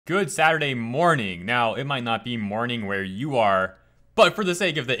Good Saturday morning. Now, it might not be morning where you are, but for the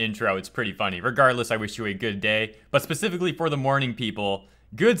sake of the intro, it's pretty funny. Regardless, I wish you a good day, but specifically for the morning people,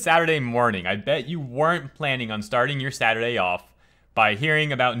 good Saturday morning. I bet you weren't planning on starting your Saturday off by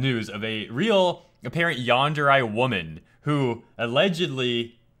hearing about news of a real apparent yandere woman who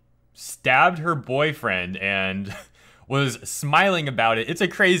allegedly stabbed her boyfriend and was smiling about it. It's a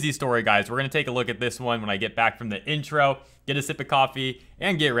crazy story, guys. We're going to take a look at this one when I get back from the intro, get a sip of coffee,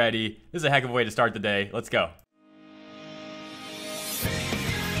 and get ready. This is a heck of a way to start the day. Let's go.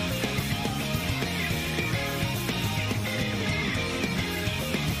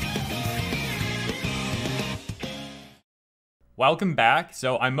 Welcome back.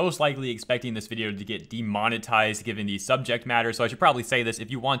 So I'm most likely expecting this video to get demonetized given the subject matter, so I should probably say this.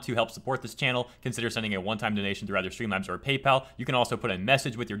 If you want to help support this channel, consider sending a one-time donation through either Streamlabs or PayPal. You can also put a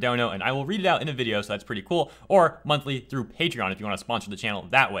message with your dono and I will read it out in a video, so that's pretty cool. Or monthly through Patreon if you want to sponsor the channel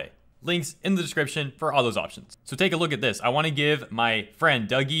that way. Links in the description for all those options. So take a look at this. I want to give my friend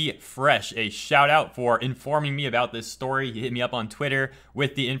Dougie Fresh a shout out for informing me about this story. He hit me up on Twitter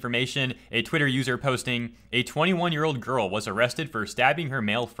with the information. A Twitter user posting, a 21-year-old girl was arrested for stabbing her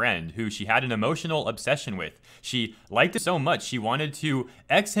male friend who she had an emotional obsession with. She liked it so much she wanted to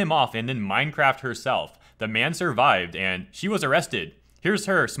X him off and then Minecraft herself. The man survived and she was arrested. Here's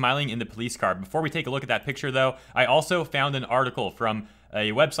her smiling in the police car. Before we take a look at that picture though, I also found an article from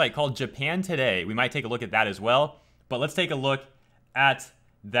a website called Japan Today. We might take a look at that as well, but let's take a look at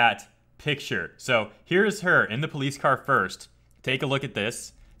that picture. So here's her in the police car first. Take a look at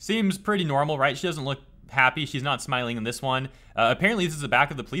this. Seems pretty normal, right? She doesn't look happy. She's not smiling in this one. Apparently this is the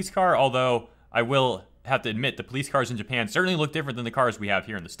back of the police car, although I will have to admit the police cars in Japan certainly look different than the cars we have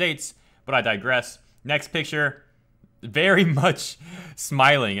here in the States, but I digress. Next picture. Very much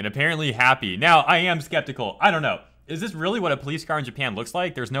smiling and apparently happy. Now, I am skeptical. I don't know. Is this really what a police car in Japan looks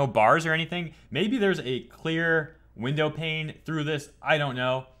like? There's no bars or anything. Maybe there's a clear window pane through this. I don't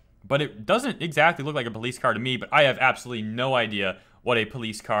know. But it doesn't exactly look like a police car to me, but I have absolutely no idea what a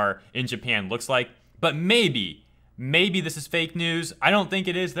police car in Japan looks like. But maybe this is fake news. I don't think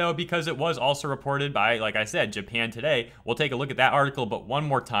it is, though, because it was also reported by, like I said, Japan Today. We'll take a look at that article, but one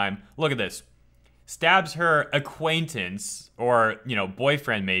more time. Look at this. Stabs her acquaintance, or,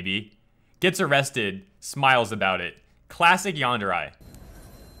 boyfriend maybe, gets arrested, smiles about it. Classic yandere.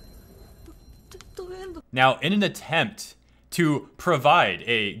 Now, in an attempt to provide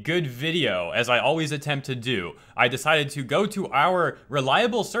a good video, as I always attempt to do, I decided to go to our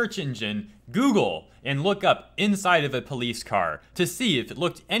reliable search engine, Google, and look up inside of a police car to see if it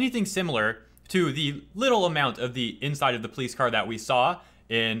looked anything similar to the little amount of the inside of the police car that we saw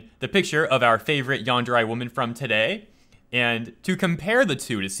in the picture of our favorite yandere woman from today, and to compare the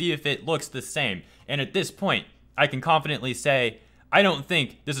two to see if it looks the same. And at this point, I can confidently say, I don't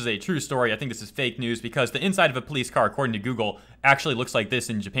think this is a true story. I think this is fake news because the inside of a police car, according to Google, actually looks like this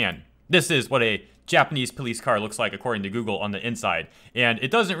in Japan. This is what a Japanese police car looks like according to Google on the inside. And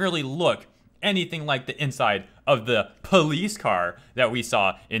it doesn't really look anything like the inside of the police car that we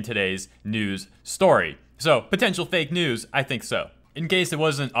saw in today's news story. So, potential fake news, I think so. In case it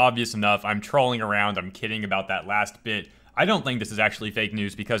wasn't obvious enough, I'm trolling around, I'm kidding about that last bit. I don't think this is actually fake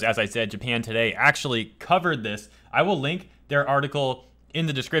news because, as I said, Japan Today actually covered this. I will link their article in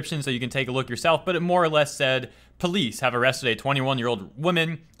the description so you can take a look yourself, but it more or less said, police have arrested a 21-year-old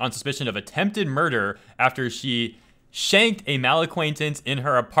woman on suspicion of attempted murder after she shanked a malacquaintance in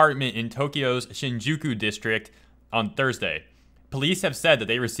her apartment in Tokyo's Shinjuku district on Thursday. Police have said that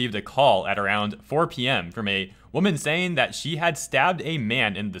they received a call at around 4 p.m. from a woman saying that she had stabbed a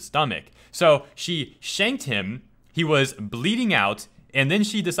man in the stomach. So she shanked him, he was bleeding out, and then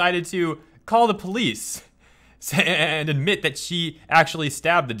she decided to call the police and admit that she actually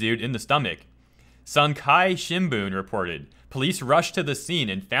stabbed the dude in the stomach. Sankai Shimbun reported. Police rushed to the scene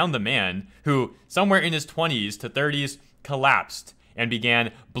and found the man, who, somewhere in his 20s to 30s, collapsed and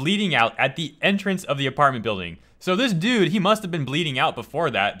began bleeding out at the entrance of the apartment building. So this dude, he must have been bleeding out before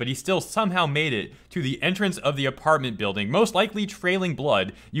that, but he still somehow made it to the entrance of the apartment building, most likely trailing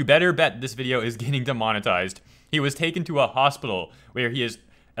blood. You better bet this video is getting demonetized. He was taken to a hospital where he is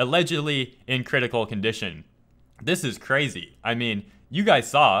allegedly in critical condition. This is crazy. I mean, you guys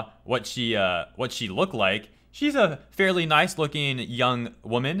saw what she looked like. She's a fairly nice looking young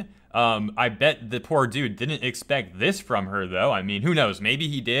woman. I bet the poor dude didn't expect this from her though. I mean, who knows? Maybe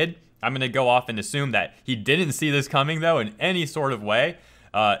he did. I'm gonna go off and assume that he didn't see this coming though in any sort of way.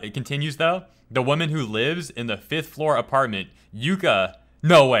 It continues though. The woman who lives in the 5th floor apartment, Yuka.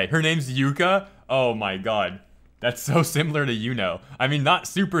 No way, her name's Yuka? Oh my god. That's so similar to Yuno. I mean, not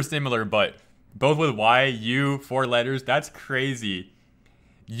super similar, but both with Y, U, 4 letters. That's crazy.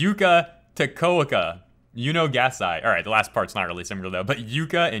 Yuka Takoaka. Gasai. All right, the last part's not really similar though, but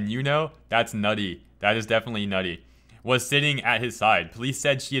Yuka and that's nutty. That is definitely nutty. Was sitting at his side. Police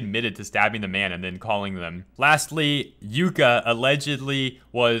said she admitted to stabbing the man and then calling them. Lastly, Yuka allegedly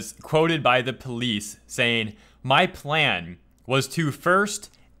was quoted by the police saying, "My plan was to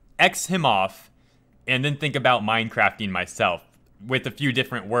first X him off and then think about Minecrafting myself," with a few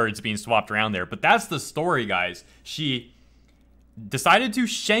different words being swapped around there. But that's the story, guys. She decided to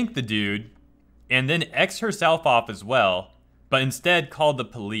shank the dude and then X herself off as well, but instead called the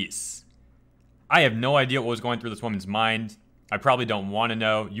police. I have no idea what was going through this woman's mind. I probably don't want to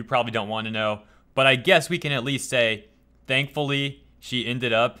know. You probably don't want to know. But I guess we can at least say, thankfully, she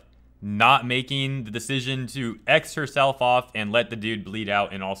ended up not making the decision to X herself off and let the dude bleed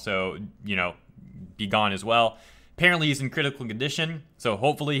out and also, be gone as well. Apparently, he's in critical condition, so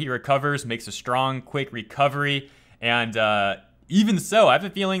hopefully he recovers, makes a strong, quick recovery, and even so, I have a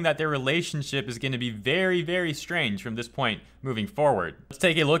feeling that their relationship is going to be very, very strange from this point moving forward. Let's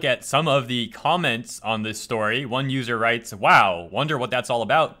take a look at some of the comments on this story. One user writes, "Wow, wonder what that's all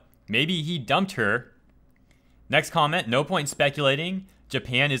about. Maybe he dumped her." Next comment, "No point speculating.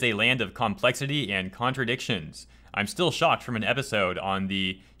 Japan is a land of complexity and contradictions. I'm still shocked from an episode on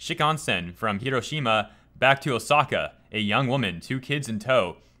the Shinkansen from Hiroshima back to Osaka. A young woman, 2 kids in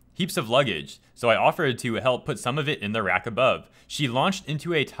tow. Heaps of luggage, so I offered to help put some of it in the rack above. She launched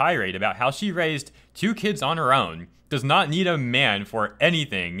into a tirade about how she raised 2 kids on her own, does not need a man for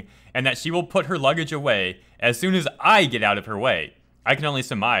anything, and that she will put her luggage away as soon as I get out of her way. I can only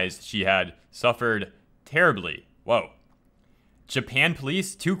surmise she had suffered terribly." Whoa. Japan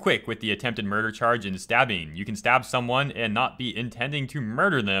police too quick with the attempted murder charge and stabbing. You can stab someone and not be intending to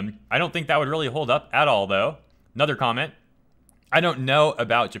murder them. I don't think that would really hold up at all, though. Another comment. "I don't know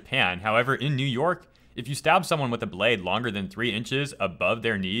about Japan. However, in New York, if you stab someone with a blade longer than 3 inches above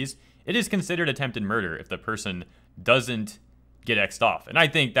their knees, it is considered attempted murder if the person doesn't get X'd off." And I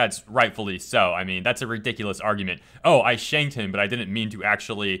think that's rightfully so. I mean, that's a ridiculous argument. "Oh, I shanked him, but I didn't mean to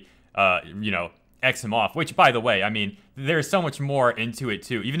actually, X him off." Which, by the way, I mean, there's so much more into it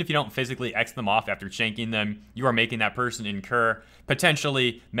too. Even if you don't physically X them off after shanking them, you are making that person incur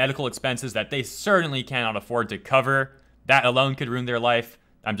potentially medical expenses that they certainly cannot afford to cover. That alone could ruin their life.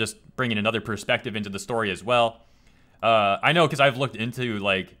 I'm just bringing another perspective into the story as well. I know because I've looked into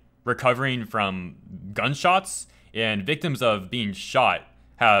recovering from gunshots, and victims of being shot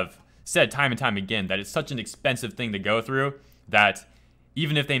have said time and time again that it's such an expensive thing to go through that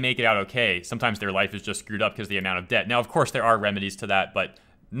even if they make it out okay, sometimes their life is just screwed up because of the amount of debt. Now, of course, there are remedies to that, but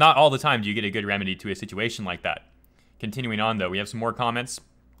not all the time do you get a good remedy to a situation like that. Continuing on, though, we have some more comments.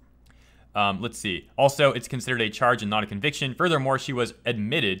 Let's see. Also, it's considered a charge and not a conviction. Furthermore, she was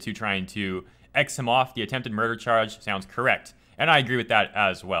admitted to trying to X him off. The attempted murder charge sounds correct. And I agree with that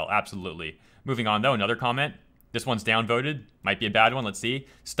as well. Absolutely. Moving on, though, another comment. This one's downvoted. Might be a bad one. Let's see.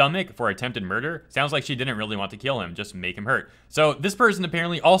 Stomach for attempted murder. Sounds like she didn't really want to kill him, just make him hurt. So this person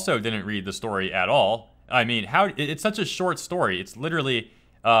apparently also didn't read the story at all. I mean, it's such a short story. It's literally,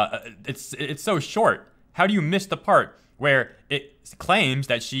 it's so short. How do you miss the part where it claims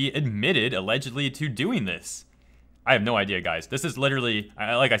that she admitted allegedly to doing this? I have no idea, guys. This is literally,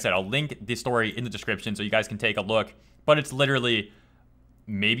 like I said, I'll link the story in the description so you guys can take a look. But it's literally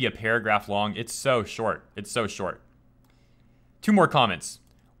maybe a paragraph long. It's so short. It's so short. 2 more comments.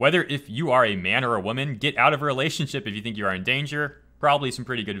 Whether if you are a man or a woman, get out of a relationship if you think you are in danger. Probably some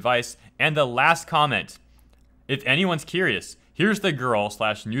pretty good advice. And the last comment. If anyone's curious, here's the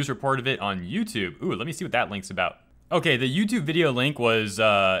girl/news report of it on YouTube. Ooh, let me see what that link's about. Okay, the YouTube video link was,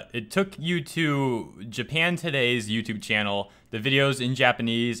 it took you to Japan Today's YouTube channel. The video's in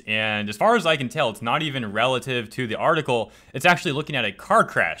Japanese, and as far as I can tell, it's not even relative to the article. It's actually looking at a car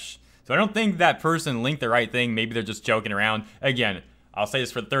crash. So I don't think that person linked the right thing. Maybe they're just joking around. Again, I'll say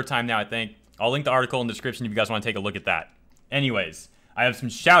this for the 3rd time now, I think. I'll link the article in the description if you guys want to take a look at that. Anyways, I have some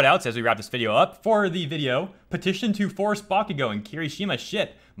shout outs as we wrap this video up. For the video, petition to force Bakugo and Kirishima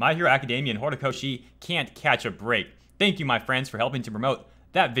ship. My Hero Academia and Horikoshi can't catch a break. Thank you, my friends, for helping to promote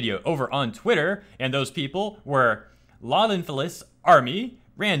that video over on Twitter. And those people were Lalinfelis Army,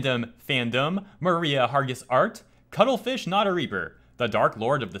 Random Fandom, Maria Hargis Art, Cuttlefish Not a Reaper, The Dark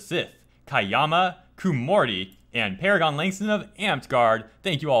Lord of the Sith, Kayama Kumorty, and Paragon Langston of Amtgard.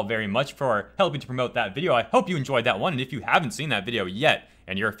 Thank you all very much for helping to promote that video. I hope you enjoyed that one, and if you haven't seen that video yet,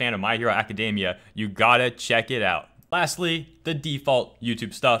 and you're a fan of My Hero Academia, you gotta check it out. Lastly, the default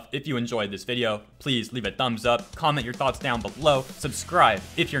YouTube stuff. If you enjoyed this video, please leave a thumbs up, comment your thoughts down below, subscribe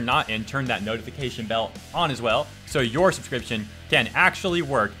if you're not, and turn that notification bell on as well so your subscription can actually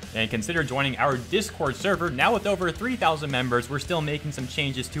work. And consider joining our Discord server. Now with over 3,000 members, we're still making some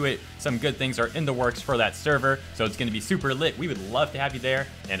changes to it. Some good things are in the works for that server, so it's going to be super lit. We would love to have you there,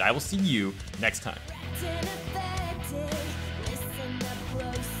 and I will see you next time.